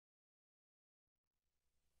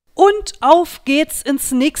Und auf geht's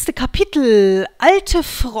ins nächste Kapitel. Alte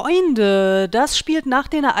Freunde. Das spielt nach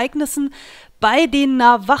den Ereignissen bei den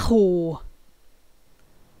Navajo.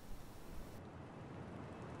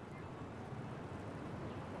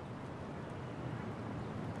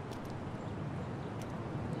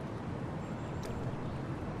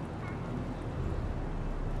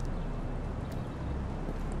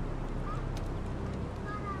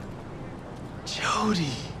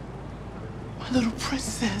 Jody, my little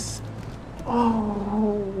princess.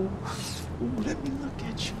 Oh, let me look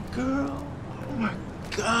at you, girl. Oh my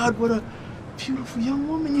God, what a beautiful young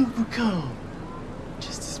woman you've become.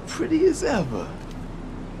 Just as pretty as ever.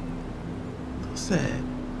 A little sad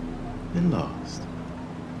and lost,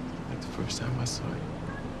 like the first time I saw you.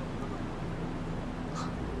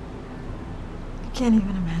 I can't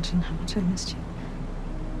even imagine how much I missed you.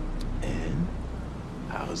 And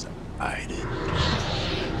how's Aiden?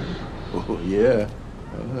 Oh, yeah.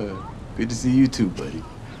 Good to see you too, buddy.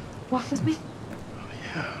 Walk with me? Oh,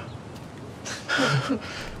 yeah.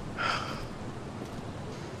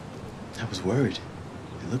 I was worried.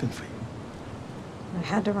 They're looking for you. I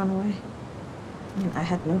had to run away. I mean, I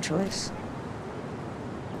had no choice.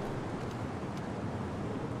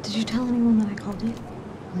 Did you tell anyone that I called you?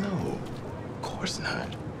 No, of course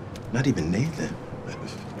not. Not even Nathan.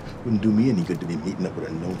 Wouldn't do me any good to be meeting up with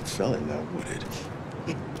a known felon now, would it?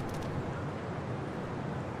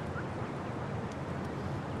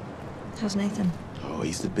 How's Nathan? Oh,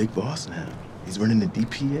 he's the big boss now. He's running the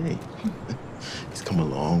DPA. He's come a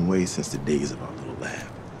long way since the days of our little lab.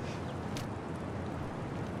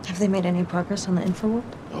 Have they made any progress on the info warp?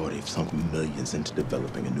 Oh, they've sunk millions into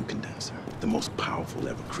developing a new condenser, the most powerful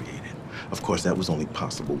ever created. Of course, that was only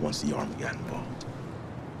possible once the Army got involved.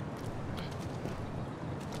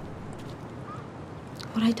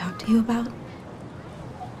 What I talked to you about?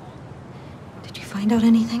 Did you find out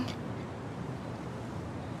anything?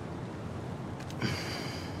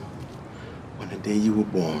 On the day you were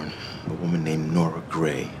born, a woman named Norah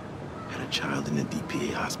Gray had a child in a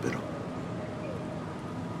DPA hospital.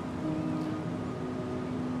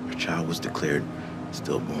 Her child was declared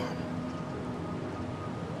stillborn.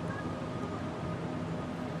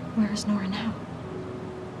 Where is Norah now?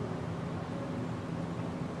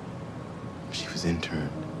 She was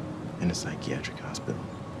interned in a psychiatric hospital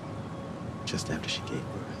just after she gave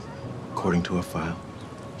birth. According to her file,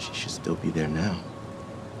 she should still be there now.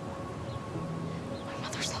 My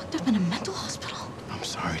mother's locked up in a mental hospital. I'm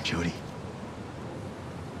sorry, Jody.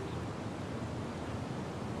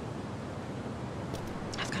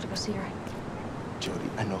 I've got to go see her. Jody,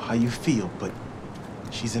 I know how you feel, but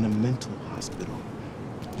she's in a mental hospital.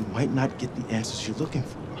 You might not get the answers you're looking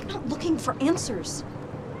for. I'm not looking for answers.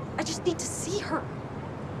 I just need to see her.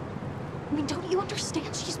 I mean, don't you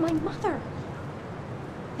understand? She's my mother.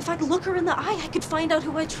 If I could look her in the eye, I could find out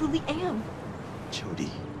who I truly am.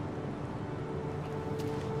 Jody,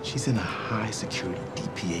 she's in a high-security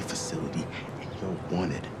DPA facility, and you're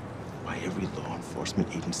wanted by every law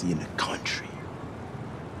enforcement agency in the country.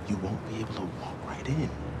 You won't be able to walk right in.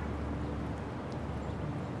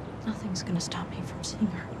 Nothing's gonna stop me from seeing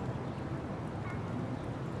her.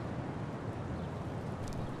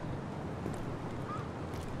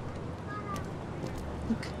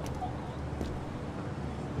 Look.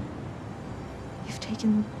 You've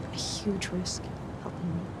taken a huge risk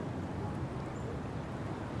helping me.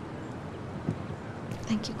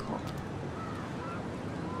 Thank you, Cole.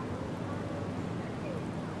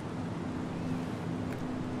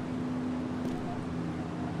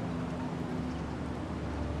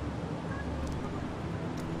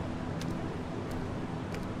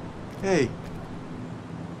 Hey.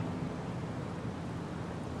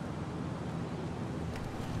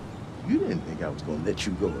 You didn't think I was gonna let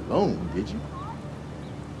you go alone, did you?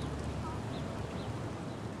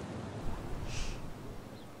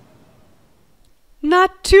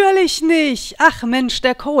 Natürlich nicht. Ach Mensch,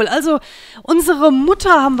 der Cole. Also, unsere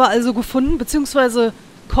Mutter haben wir also gefunden, beziehungsweise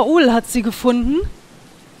Cole hat sie gefunden.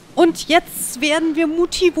 Und jetzt werden wir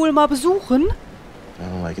Mutti wohl mal besuchen. I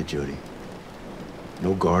don't like it, Jody.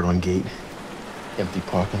 No guard on gate, empty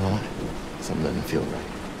parking lot. Something doesn't feel right.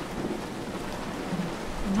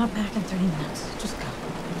 I'm not back in 30 minutes. Just go.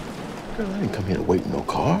 Girl, I didn't come here to wait in no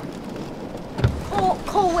car.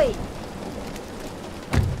 Cole, wait.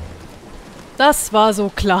 Das war so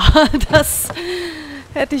klar. Das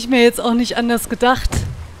hätte ich mir jetzt auch nicht anders gedacht.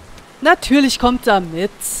 Natürlich kommt er mit.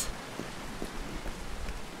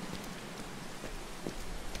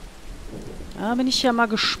 Da bin ich ja mal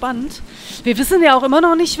gespannt. Wir wissen ja auch immer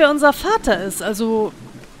noch nicht, wer unser Vater ist. Also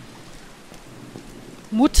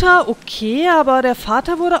Mutter, okay, aber der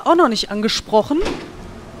Vater wurde auch noch nicht angesprochen.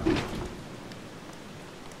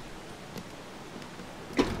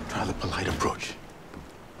 Try the polite approach.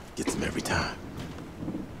 Gets him every time.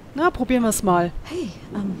 Na, probieren wir es mal. Hey,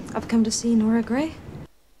 I've come to see Norah Gray.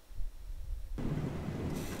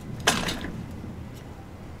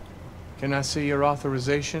 Can I see your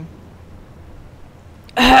authorization?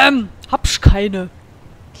 Hab's keine.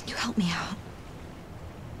 Can you help me out?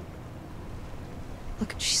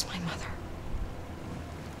 Look, she's my mother.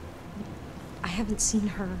 I haven't seen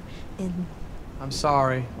her in... I'm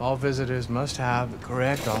sorry. All visitors must have the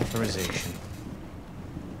correct authorization.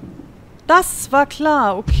 Das war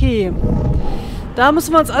klar, okay. Da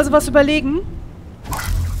müssen wir uns also was überlegen.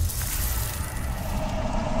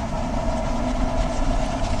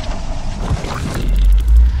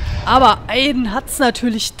 Aber Aiden hat's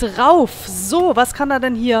natürlich drauf. So, was kann er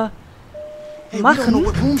denn hier Hey, we don't know machen?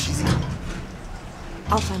 what room she's in.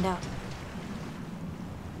 I'll find out.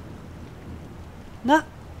 Na,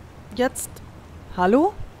 jetzt.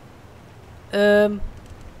 Hallo? Ja,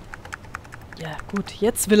 gut,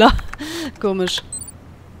 jetzt will er. Komisch.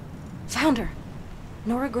 Found her.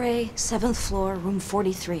 Norah Gray, 7th floor, room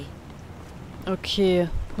 43. Okay.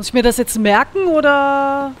 Muss ich mir das jetzt merken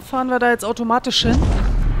oder fahren wir da jetzt automatisch hin?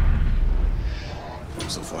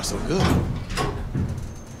 So far, so good.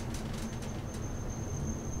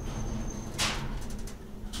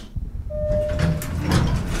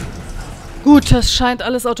 Gut, das scheint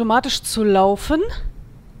alles automatisch zu laufen.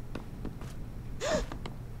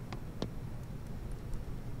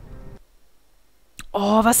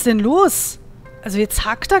 Oh, was ist denn los? Also jetzt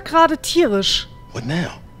hackt er gerade tierisch. What now?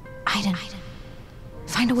 Aiden.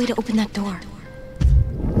 Find a way to open that door.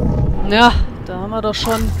 Ja, da haben wir doch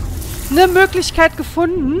schon eine Möglichkeit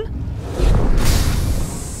gefunden.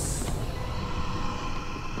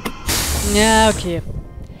 Ja, okay.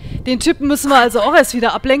 Den Typen müssen wir also auch erst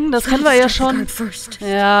wieder ablenken. Das kennen wir ja schon.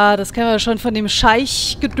 Ja, das kennen wir ja schon von dem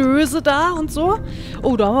Scheichgedöse da und so.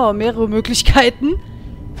 Oh, da haben wir aber mehrere Möglichkeiten.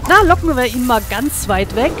 Na, locken wir ihn mal ganz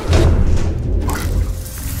weit weg.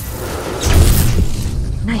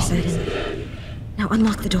 Nice, Aiden. Now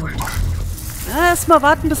unlock the door. Na, erstmal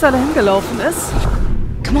warten, bis er dahin gelaufen ist.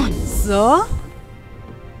 Come on. So.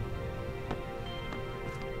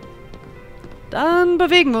 Dann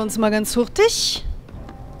bewegen wir uns mal ganz hurtig.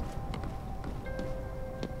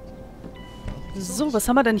 So, was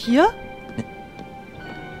haben wir denn hier?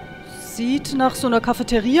 Sieht nach so einer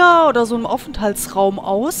Cafeteria oder so einem Aufenthaltsraum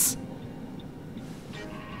aus.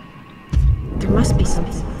 There must be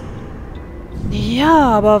something. Ja,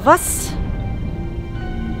 aber was?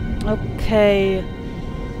 Okay.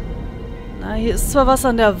 Na, hier ist zwar was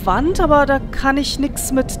an der Wand, aber da kann ich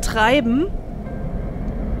nichts mit treiben.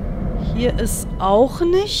 Hier ist auch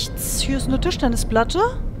nichts. Hier ist eine Tischtennisplatte.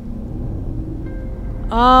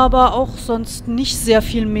 Aber auch sonst nicht sehr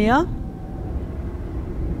viel mehr.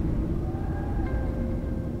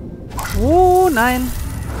 Oh, nein.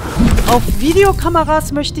 Auf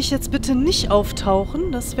Videokameras möchte ich jetzt bitte nicht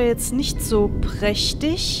auftauchen. Das wäre jetzt nicht so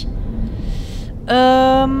prächtig.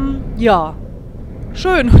 Ja.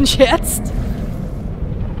 Schön. Und jetzt?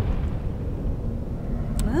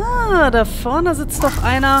 Ah, da vorne sitzt doch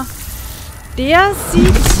einer. Der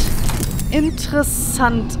sieht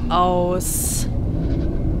interessant aus.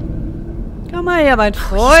 Komm mal her, mein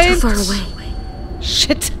Freund.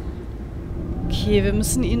 Shit. Okay, wir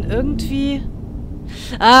müssen ihn irgendwie...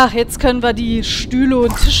 Ach, jetzt können wir die Stühle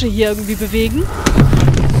und Tische hier irgendwie bewegen.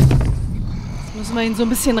 Jetzt müssen wir ihn so ein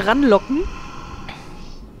bisschen ranlocken.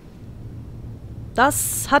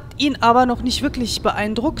 Das hat ihn aber noch nicht wirklich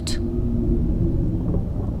beeindruckt.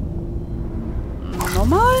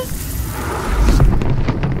 Nochmal?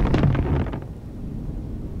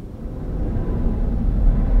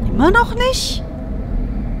 Immer noch nicht?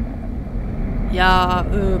 Ja,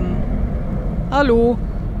 hallo.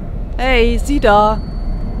 Hey, Sie da.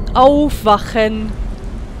 Aufwachen.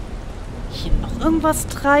 Hier noch irgendwas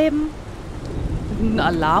treiben? Ein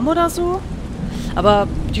Alarm oder so? Aber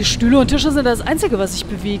die Stühle und Tische sind das Einzige, was ich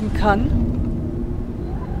bewegen kann.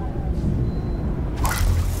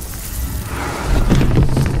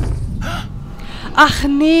 Ach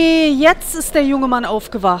nee, jetzt ist der junge Mann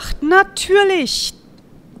aufgewacht. Natürlich.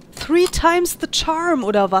 3 times the charm,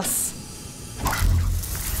 oder was?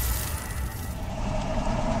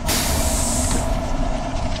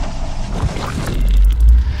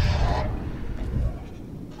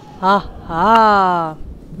 Haha.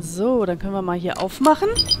 So, dann können wir mal hier aufmachen.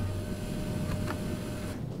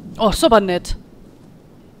 Oh, ist aber nett.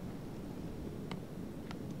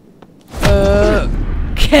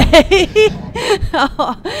 Okay.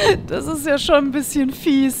 Das ist ja schon ein bisschen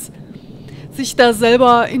fies, sich da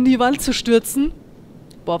selber in die Wand zu stürzen.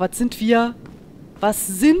 Boah, was sind wir? Was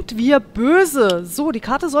sind wir böse? So, die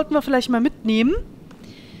Karte sollten wir vielleicht mal mitnehmen.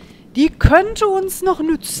 Die könnte uns noch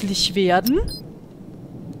nützlich werden.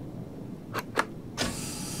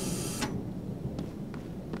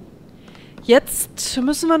 Jetzt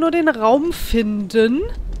müssen wir nur den Raum finden.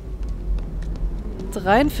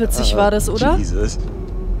 43 war das, oder? Jesus.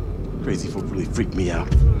 Crazy folk really freaked me out.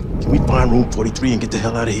 Can we find room 43 and get the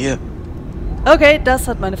hell out of here? Okay, das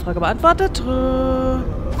hat meine Frage beantwortet.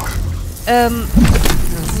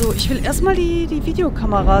 So, ich will erstmal die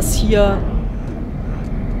Videokameras hier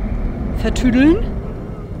vertüdeln.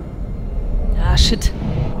 Ah, shit.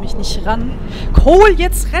 Komm ich nicht ran. Cole,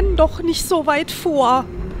 jetzt renn doch nicht so weit vor.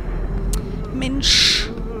 Mensch.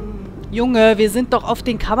 Junge, wir sind doch auf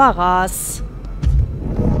den Kameras.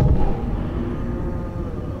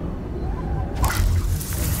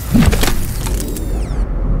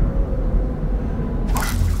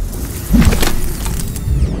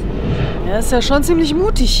 Ja, ist ja schon ziemlich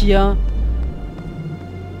mutig hier.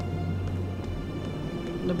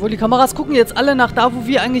 Obwohl, die Kameras gucken jetzt alle nach da, wo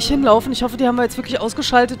wir eigentlich hinlaufen. Ich hoffe, die haben wir jetzt wirklich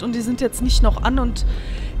ausgeschaltet und die sind jetzt nicht noch an und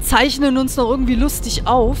zeichnen uns noch irgendwie lustig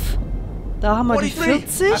auf. Da haben wir die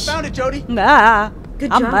 40. Na,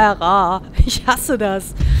 Kamera. Ich hasse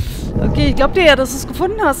das. Okay, ich glaube dir ja, dass du es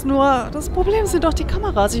gefunden hast. Nur das Problem sind doch die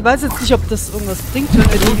Kameras. Ich weiß jetzt nicht, ob das irgendwas bringt, wenn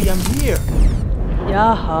wir die...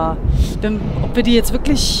 Ja, ob wir die jetzt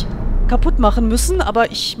wirklich kaputt machen müssen,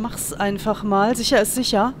 aber ich mach's einfach mal. Sicher ist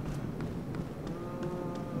sicher.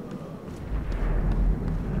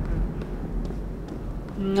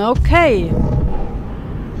 Okay.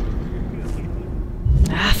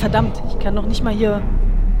 Ah, verdammt. Ich kann noch nicht mal hier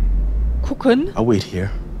gucken. I'll wait here.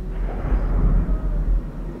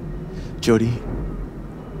 Jody,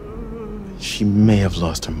 she may have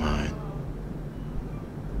lost her mind.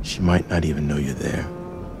 She might not even know you're there.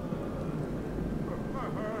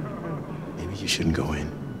 Maybe you shouldn't go in.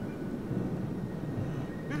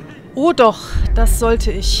 Oh doch, das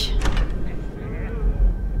sollte ich.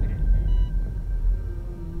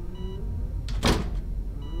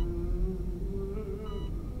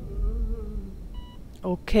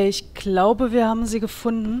 Okay, ich glaube, wir haben sie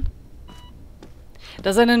gefunden.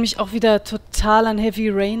 Das erinnert mich auch wieder total an Heavy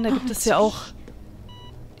Rain. Da gibt es ja auch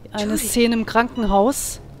eine Szene im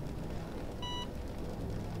Krankenhaus.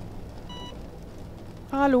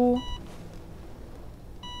 Hallo.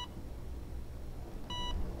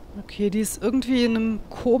 Okay, die ist irgendwie in einem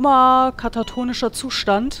Koma, katatonischer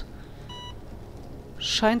Zustand.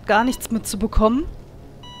 Scheint gar nichts mitzubekommen.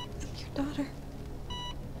 Your daughter.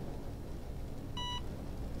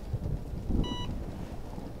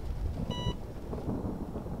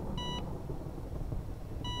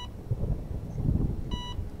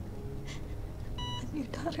 I'm your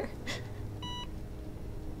daughter.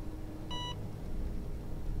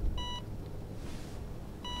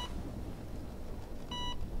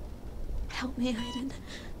 Help me, Aiden.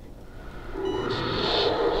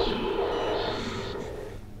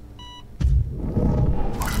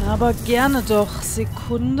 Aber gerne doch.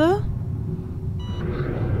 Sekunde.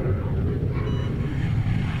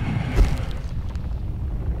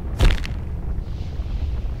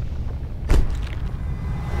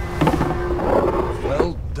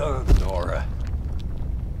 Well done, Norah.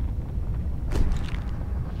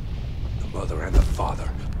 The mother and the father,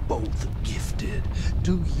 both gifted.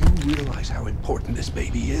 Do you realize how important this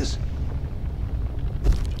baby is?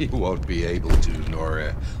 You won't be able to,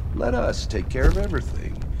 Norah. Let us take care of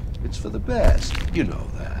everything. It's for the best. You know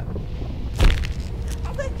that.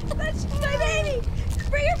 That's my baby!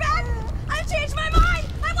 Bring her back! I've changed my mind!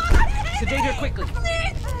 I want my baby! Sedate her quickly.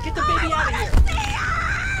 Please! Get the baby out of here. See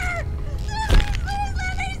her! Please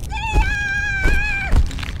let me see her!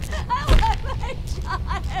 I want my child!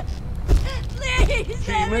 Please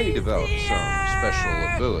She let may me develop see some her! special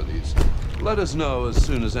abilities. Let us know as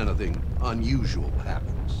soon as anything unusual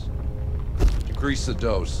happens. Increase the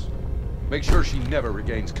dose. Make sure she never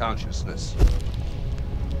regains consciousness.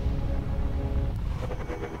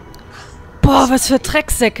 Boah, was für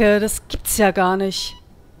Drecksäcke. Das gibt's ja gar nicht.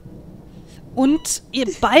 Und ihr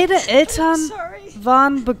beide Eltern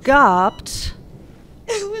waren begabt.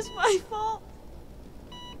 It was my fault.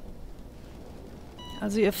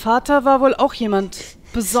 Also ihr Vater war wohl auch jemand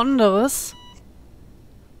Besonderes.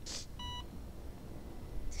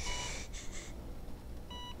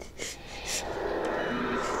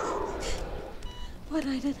 What,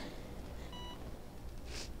 Aiden?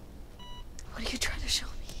 What are you trying to show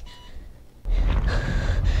me?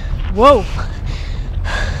 Wow.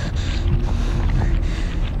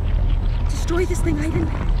 Destroy this thing, Aiden.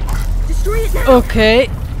 Destroy it now. Okay.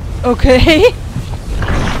 Okay.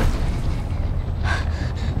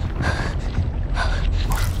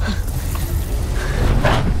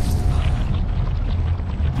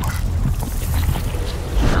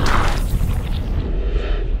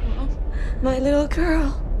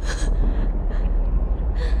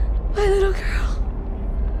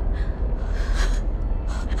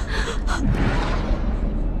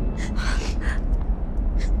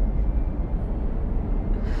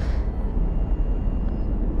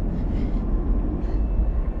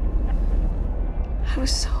 I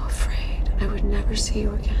was so afraid I would never see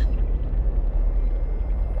you again.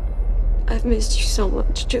 I've missed you so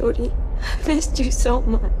much, Jody. I've missed you so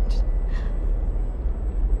much.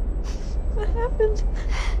 What happened?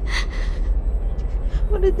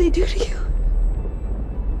 What did they do to you?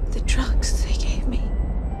 The drugs they gave me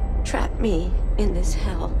trapped me in this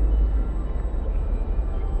hell.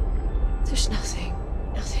 There's nothing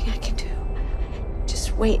I can do.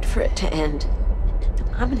 Just wait for it to end.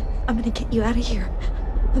 I'm gonna get you out of here.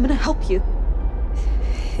 I'm gonna help you.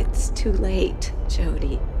 It's too late,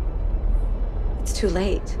 Jody. It's too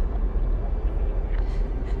late.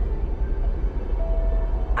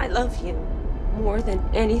 I love you more than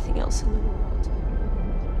anything else in the world.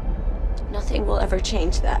 Nothing will ever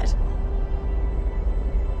change that.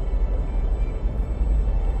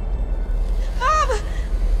 Mom!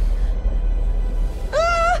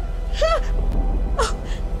 Ah! Oh.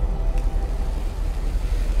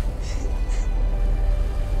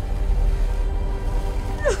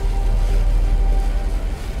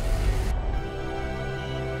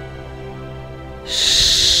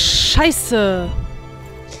 Scheiße.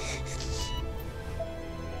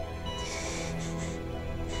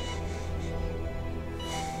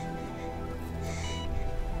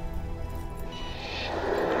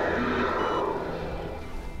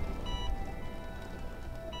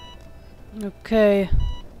 Okay.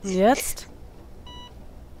 Und jetzt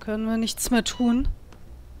können wir nichts mehr tun.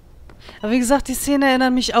 Aber wie gesagt, die Szene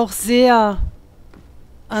erinnert mich auch sehr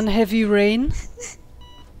an Heavy Rain.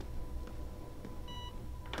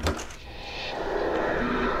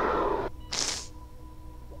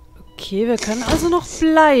 Okay, wir können also noch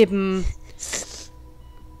bleiben.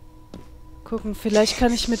 Gucken, vielleicht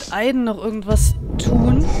kann ich mit Aiden noch irgendwas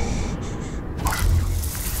tun.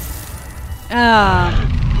 Ah,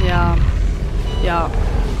 ja. Ja,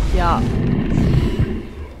 ja.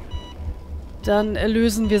 Dann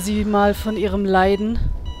erlösen wir sie mal von ihrem Leiden.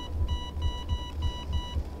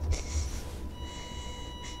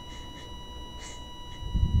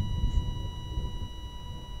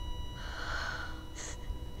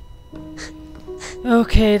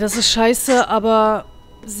 Okay, das ist scheiße, aber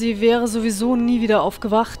sie wäre sowieso nie wieder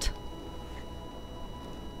aufgewacht.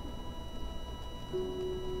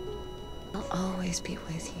 I'll always be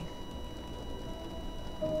with you.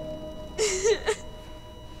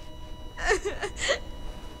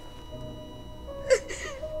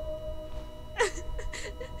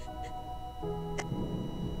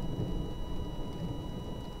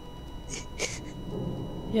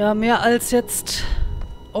 Ja, mehr als jetzt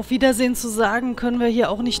auf Wiedersehen zu sagen, können wir hier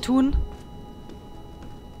auch nicht tun.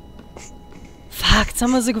 Fuck, jetzt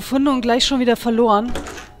haben wir sie gefunden und gleich schon wieder verloren.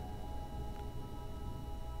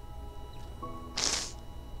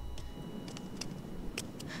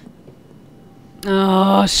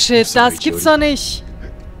 Oh, shit, das gibt's doch nicht.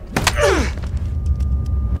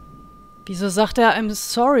 Wieso sagt er I'm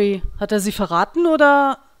sorry? Hat er sie verraten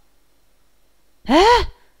oder... Hä?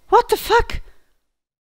 What the fuck?